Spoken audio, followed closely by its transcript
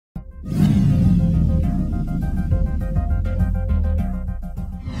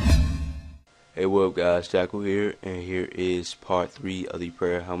Hey, what up guys, Jackal here, and here is part 3 of the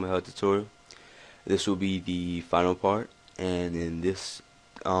prayer helmet HUD tutorial. This will be the final part, and in this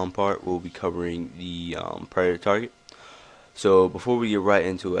part we'll be covering the predator target. So before we get right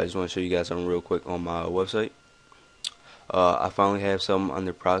into it, I just want to show you guys something real quick on my website. I finally have some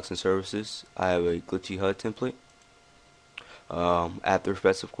under products and services. I have a glitchy HUD template, After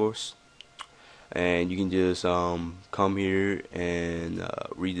Effects of course. And you can just come here and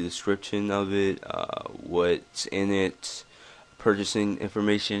read the description of it, what's in it, purchasing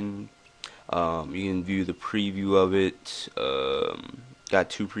information. You can view the preview of it. Got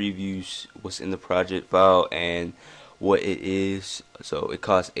 2 previews, what's in the project file and what it is. So it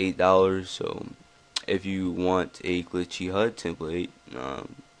costs $8. So if you want a glitchy HUD template,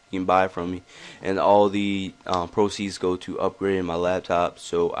 you can buy it from me, and all the proceeds go to upgrading my laptop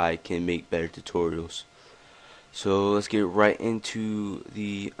so I can make better tutorials. So let's get right into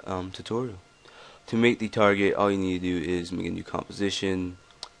the tutorial. To make the target, all you need to do is make a new composition,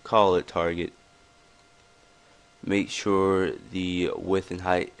 call it target, make sure the width and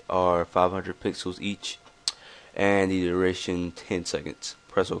height are 500 pixels each, and the duration 10 seconds.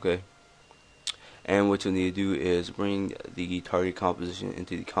 Press OK. And what you'll need to do is bring the target composition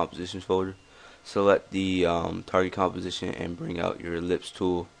into the compositions folder. Select the target composition and bring out your ellipse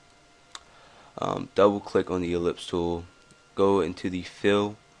tool. Double click on the ellipse tool. Go into the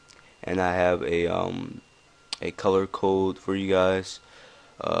fill, and I have a color code for you guys.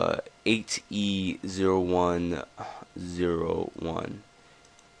 8E0101.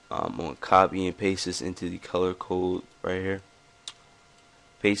 I'm going to copy and paste this into the color code right here.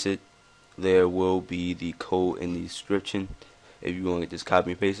 Paste it. There will be the code in the description if you want to just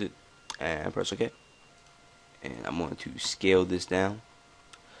copy and paste it, and press OK. And I'm going to scale this down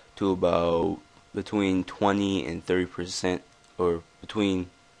to about between 20 and 30%, or between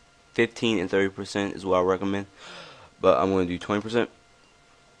 15 and 30% is what I recommend, but I'm going to do 20%.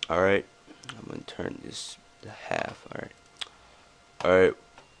 Alright, I'm going to turn this to half. Alright,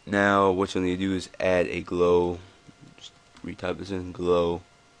 now what you'll need to do is add a glow. Just retype this in, glow.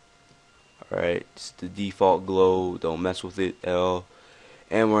 Alright, it's the default glow, don't mess with it at all.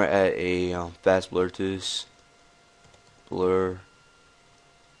 And we're at a fast blur to this. Blur.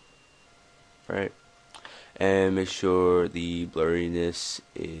 Right. And make sure the blurriness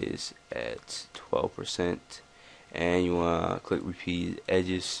is at 12%. And you want to click repeat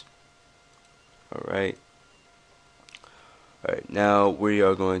edges. Alright. Alright, now we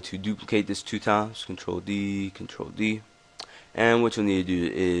are going to duplicate this 2 times. Control D, Control D. And what you'll need to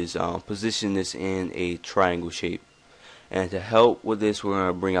do is position this in a triangle shape. And to help with this, we're going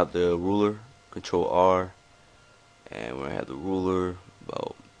to bring out the ruler, Control R, and we're going to have the ruler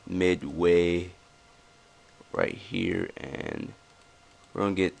about midway right here, and we're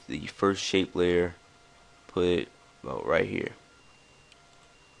going to get the first shape layer, put it about right here.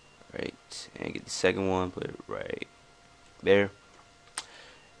 Right, and get the second one, put it right there.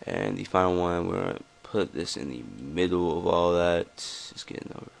 And the final one, we're going to put this in the middle of all that. Just get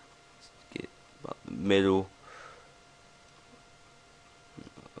about the middle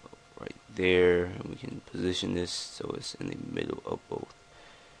right there, and we can position this so it's in the middle of both.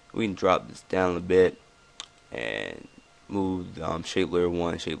 We can drop this down a bit and move shape layer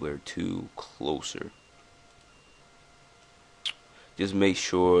 1, shape layer 2 closer. Just make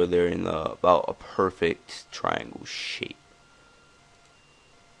sure they're in about a perfect triangle shape.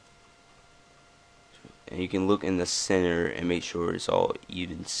 And you can look in the center and make sure it's all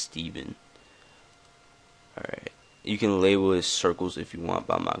even Steven. Alright. You can label it as circles if you want,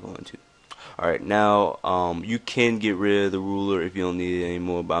 but I'm not going to. Alright, now you can get rid of the ruler if you don't need it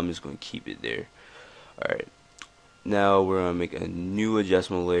anymore, but I'm just going to keep it there. Alright. Now we're going to make a new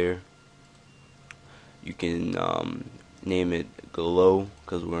adjustment layer. You can name it glow,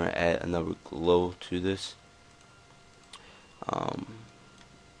 because we're going to add another glow to this. Type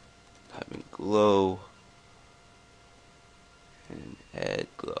in glow and add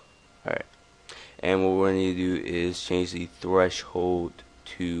glow. Alright. And what we're going to do is change the threshold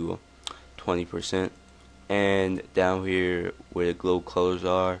to 20%. And down here where the glow colors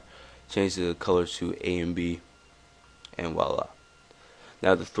are, change the colors to A and B. And voila.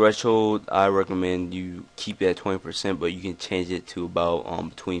 Now the threshold, I recommend you keep it at 20%, but you can change it to about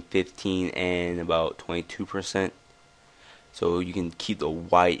between 15 and about 22%. So you can keep the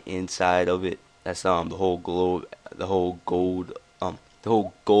white inside of it. That's the whole glow, the whole goal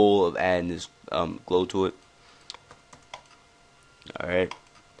of adding this glow to it. Alright.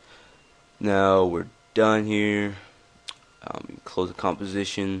 Now we're done here. Close the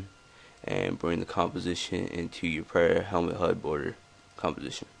composition and bring the composition into your prayer helmet HUD border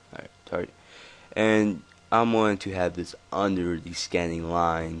composition. Alright, target. And I'm going to have this under the scanning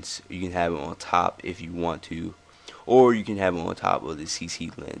lines. You can have it on top if you want to, or you can have it on top of the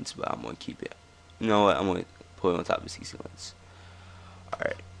CC lens, but I'm going to keep it. You know what? I'm going to put it on top of the CC lens.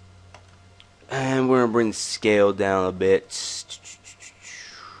 Alright. And we're going to bring the scale down a bit.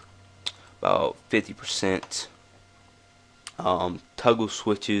 About 50%. Toggle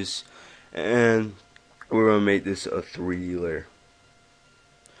switches. And we're going to make this a 3D layer.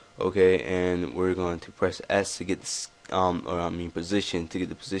 Okay, and we're going to press S to get this, position, to get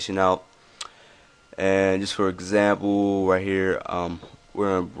the position out. And just for example, right here, we're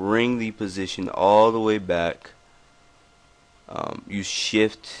going to bring the position all the way back. Use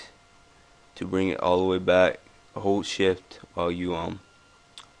shift to bring it all the way back. Hold shift while you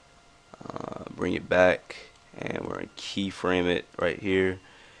bring it back, and we're going to keyframe it right here,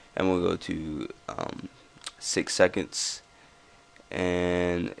 and we'll go to 6 seconds.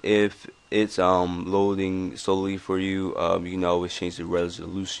 And if it's loading slowly for you, you can always change the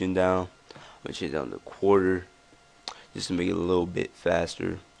resolution down. I'm going to change it down to 1/4 just to make it a little bit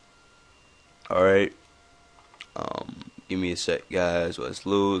faster. Alright, give me a sec, guys, while it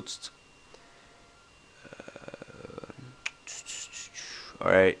loads.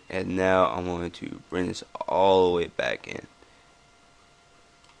 Alright, and now I'm going to bring this all the way back in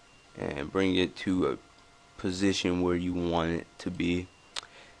and bring it to a position where you want it to be.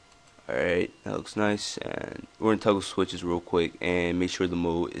 Alright, that looks nice. And we're going to toggle switches real quick and make sure the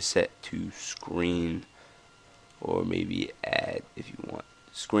mode is set to screen, or maybe add if you want.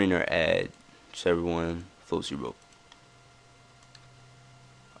 Screen or add, whichever one floats your boat.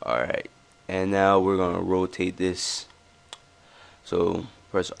 Alright, and now we're going to rotate this. So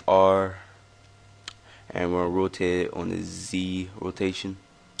press R, and we're going to rotate it on the Z rotation.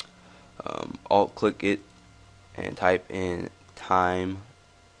 Alt click it and type in time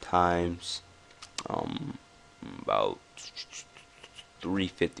times about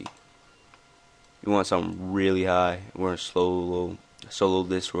 350. You want something really high. We're going to solo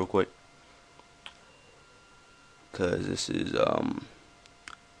this real quick, because this is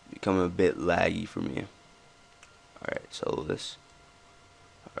becoming a bit laggy for me. Alright, solo this.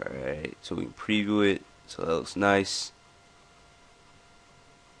 Alright, so we can preview it, so that looks nice.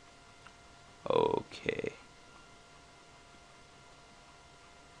 Okay.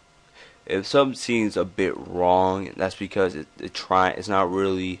 If something seems a bit wrong, that's because it's not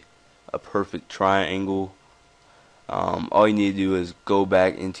really a perfect triangle. All you need to do is go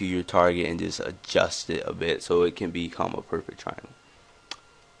back into your target and just adjust it a bit so it can become a perfect triangle.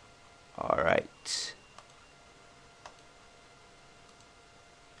 Alright.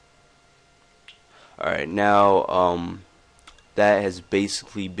 Alright, now that has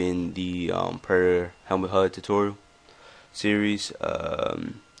basically been the Predator Helmet HUD tutorial series.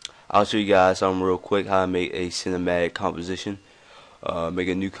 I'll show you guys something real quick, how to make a cinematic composition. Make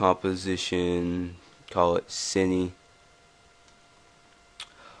a new composition, call it Cine.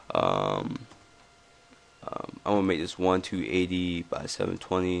 I'm gonna make this 1280 by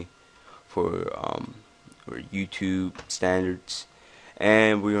 720 for YouTube standards,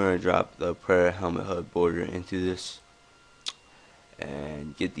 and we're gonna drop the Predator Helmet HUD border into this,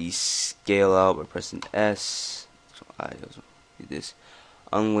 and get the scale out by pressing S. So I just do this.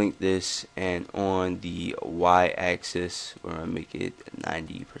 Unlink this, and on the Y-axis we're gonna make it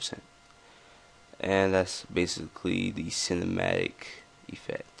 90%, and that's basically the cinematic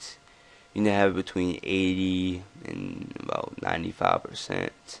effect. You need to have it between 80 and about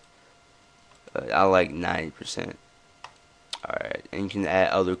 95%. I like 90%. Alright, and you can add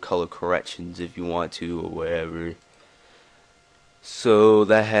other color corrections if you want to, or whatever. So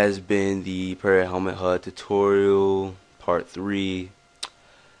that has been the Predator Helmet HUD tutorial part 3.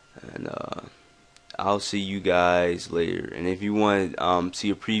 And I'll see you guys later. And if you want to see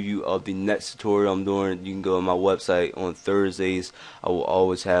a preview of the next tutorial I'm doing, you can go to my website on Thursdays. I will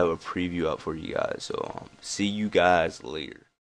always have a preview up for you guys. So see you guys later.